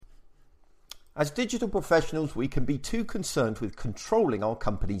As digital professionals, we can be too concerned with controlling our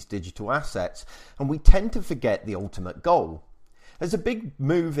company's digital assets, and we tend to forget the ultimate goal. There's a big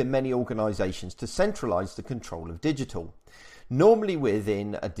move in many organisations to centralise the control of digital. Normally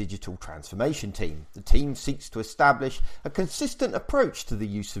within a digital transformation team. The team seeks to establish a consistent approach to the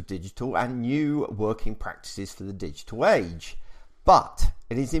use of digital and new working practices for the digital age. But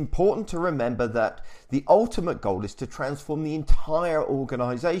it is important to remember that the ultimate goal is to transform the entire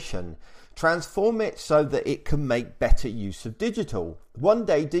organisation. Transform it so that it can make better use of digital. One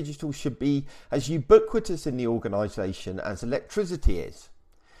day digital should be as ubiquitous in the organisation as electricity is.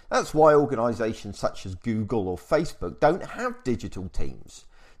 That's why organisations such as Google or Facebook don't have digital teams.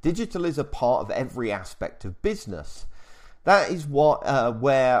 Digital is a part of every aspect of business. That is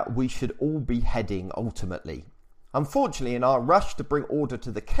where we should all be heading ultimately. Unfortunately, in our rush to bring order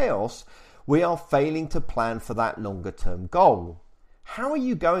to the chaos, we are failing to plan for that longer term goal. How are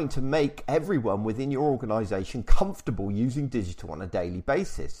you going to make everyone within your organisation comfortable using digital on a daily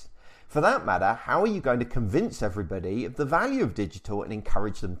basis? For that matter, how are you going to convince everybody of the value of digital and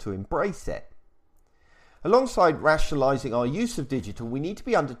encourage them to embrace it? Alongside rationalising our use of digital, we need to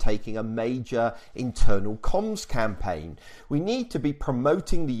be undertaking a major internal comms campaign. We need to be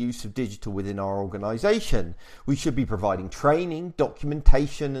promoting the use of digital within our organisation. We should be providing training,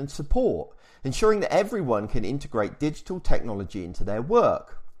 documentation and support, ensuring that everyone can integrate digital technology into their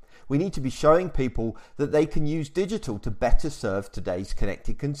work. We need to be showing people that they can use digital to better serve today's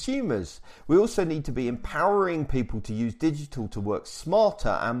connected consumers. We also need to be empowering people to use digital to work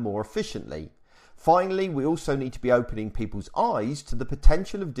smarter and more efficiently. Finally, we also need to be opening people's eyes to the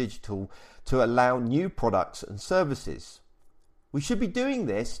potential of digital to allow new products and services. We should be doing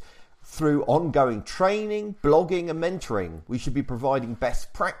this through ongoing training, blogging and mentoring. We should be providing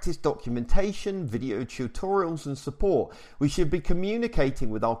best practice documentation, video tutorials and support. We should be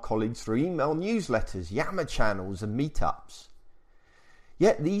communicating with our colleagues through email newsletters, Yammer channels and meetups.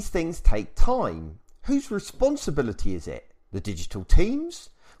 Yet these things take time. Whose responsibility is it? The digital teams?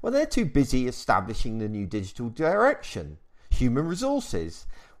 Well, they're too busy establishing the new digital direction. Human resources?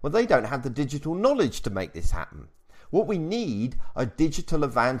 Well, they don't have the digital knowledge to make this happen. What we need are digital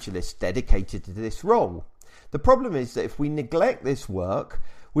evangelists dedicated to this role. The problem is that if we neglect this work,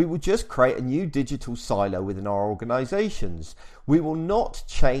 we will just create a new digital silo within our organisations. We will not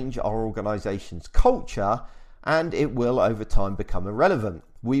change our organisation's culture, and it will over time become irrelevant.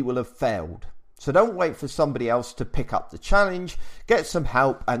 We will have failed. So don't wait for somebody else to pick up the challenge. Get some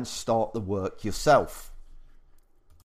help and start the work yourself.